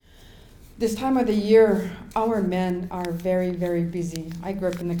This time of the year, our men are very, very busy. I grew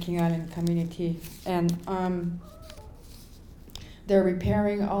up in the King Island community, and they're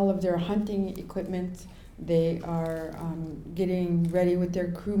repairing all of their hunting equipment. They are getting ready with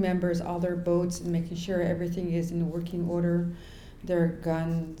their crew members, all their boats, and making sure everything is in working order. Their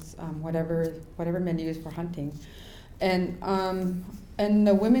guns, whatever men use for hunting, and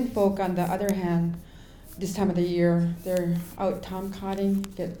the women folk, on the other hand, this time of the year, they're out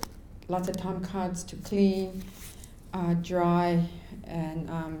tomcodding, get lots of tomcods to clean, dry,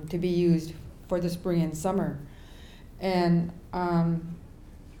 and to be used for the spring and summer. And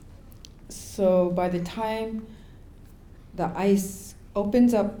so by the time the ice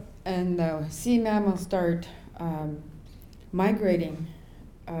opens up and the sea mammals start migrating,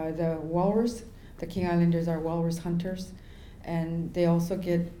 the walrus, the King Islanders are walrus hunters, and they also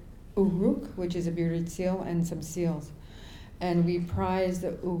get uruk, which is a bearded seal, and some seals. And we prize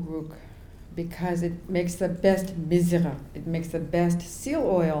the uruk because it makes the best mizra, it makes the best seal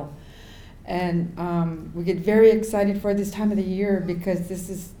oil. And we get very excited for this time of the year because this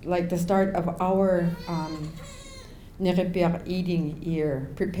is like the start of our Nérépère eating year,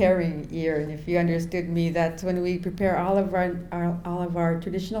 preparing year. And if you understood me, that's when we prepare all of our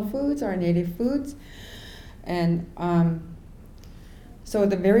traditional foods, our native foods. And so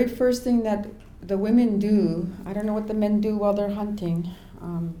the very first thing that the women do, I don't know what the men do while they're hunting,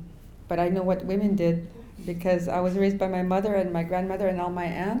 but I know what women did because I was raised by my mother and my grandmother and all my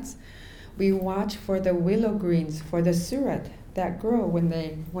aunts. We watch for the willow greens, for the surat that grow when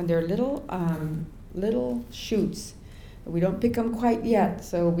they're little shoots. We don't pick them quite yet,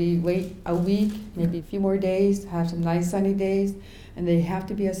 so we wait a week, maybe a few more days, have some nice sunny days, and they have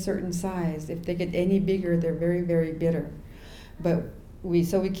to be a certain size. If they get any bigger, they're very, very bitter. But we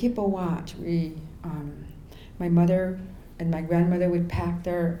keep a watch. My mother and my grandmother would pack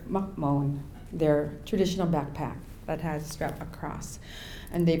their makmon, their traditional backpack that has a strap across.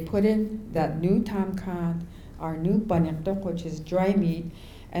 And they put in that new tomcod, our new banyak, which is dry meat,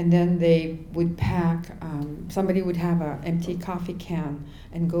 and then they would pack, somebody would have an empty coffee can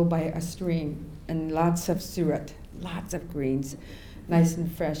and go by a stream, and lots of surat, lots of greens, nice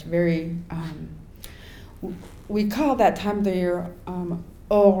and fresh, very, we call that time of the year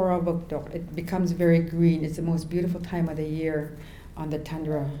Orabukdok. It becomes very green. It's the most beautiful time of the year on the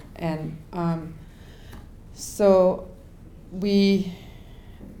tundra. And so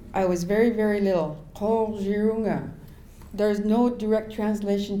I was very, very little. There's no direct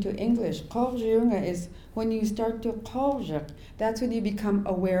translation to English. Is when you start to korjak, that's when you become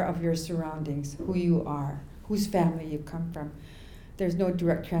aware of your surroundings, who you are, whose family you come from. There's no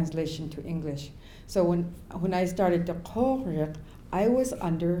direct translation to English. So when I started to korjak, I was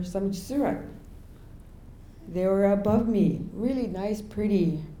under some surat. They were above me, really nice,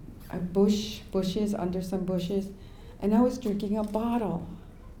 pretty bushes, under some bushes, and I was drinking a bottle.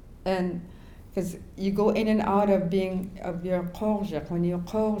 And because you go in and out of your korjak, when you're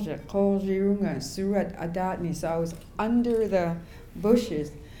korjak, surat, adatni. So I was under the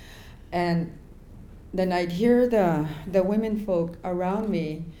bushes, and then I'd hear the women folk around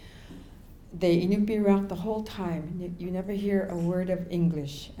me. They inupirak the whole time. You never hear a word of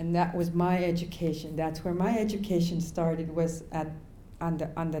English, and that was my education. That's where my education started, was on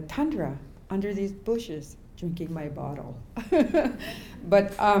the tundra, under these bushes, drinking my bottle.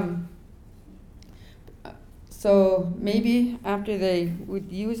 But so maybe after they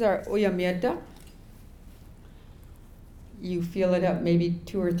would use our oyameta, you fill it up maybe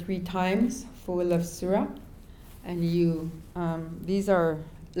 2 or 3 times full of syrup, and these are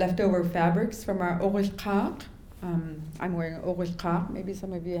leftover fabrics from our orishkak. I'm wearing an orishkak. Maybe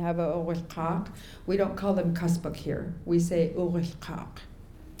some of you have an orishkak. We don't call them kasbak here. We say orishkak.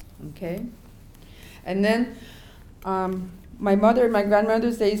 Okay? And then my mother and my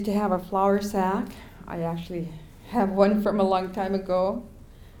grandmothers, they used to have a flour sack. I actually have one from a long time ago.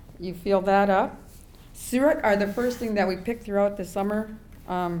 You fill that up. Surat are the first thing that we pick throughout the summer,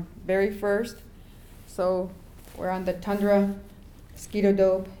 very first. So we're on the tundra, mosquito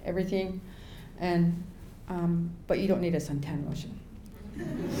dope, everything, and but you don't need a suntan lotion.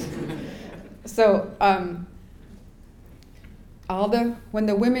 So when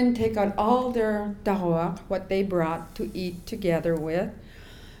the women take out all their dahwak, what they brought to eat together with,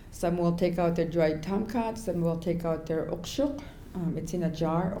 some will take out their dried tomcat, some will take out their ukshuk. It's in a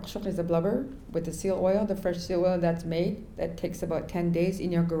jar. Ukshuk is a blubber with the seal oil, the fresh seal oil that's made. That takes about 10 days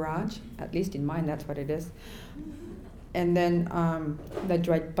in your garage. At least in mine, that's what it is. And then the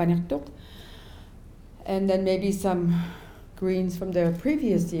dried banyak, and then maybe some greens from the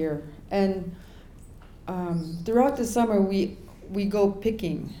previous year. And throughout the summer, we go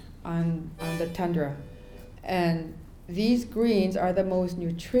picking. on the tundra. And these greens are the most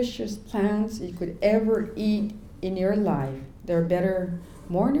nutritious plants you could ever eat in your life. They're better,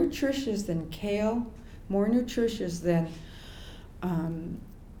 more nutritious than kale, more nutritious than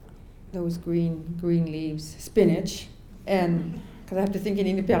those green leaves, spinach, and because I have to think in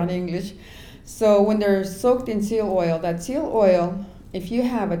English. So when they're soaked in seal oil, that seal oil, if you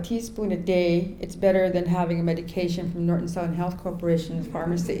have a teaspoon a day, it's better than having a medication from Norton Southern Health Corporation's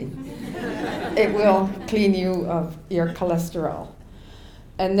pharmacy. It will clean you of your cholesterol.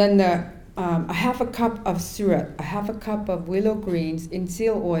 And then a half a cup of suet, a half a cup of willow greens in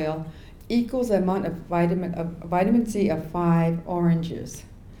seal oil equals the amount of vitamin C of 5 oranges.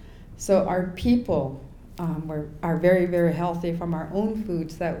 So our people are very, very healthy from our own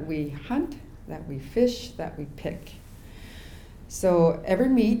foods that we hunt, that we fish, that we pick. So every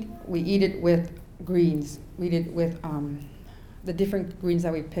meat, we eat it with greens. We eat it with the different greens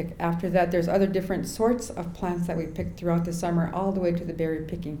that we pick. After that, there's other different sorts of plants that we pick throughout the summer, all the way to the berry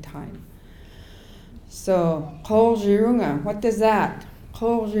picking time. So, Kol Jirunga, what does that?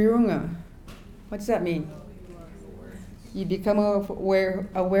 Kol Jirunga, what does that mean? You become aware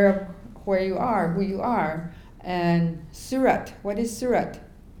of where you are, who you are. And Surat, what is Surat?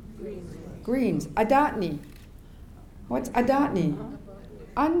 Greens. Adatni. What's Adatni?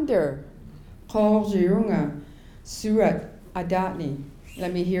 Under. Kol Jirunga, Surat, Adatni.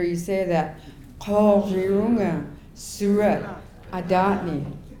 Let me hear you say that. Kol Jirunga, Surat, Adatni.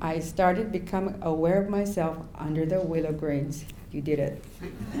 I started becoming aware of myself under the willow greens. You did it.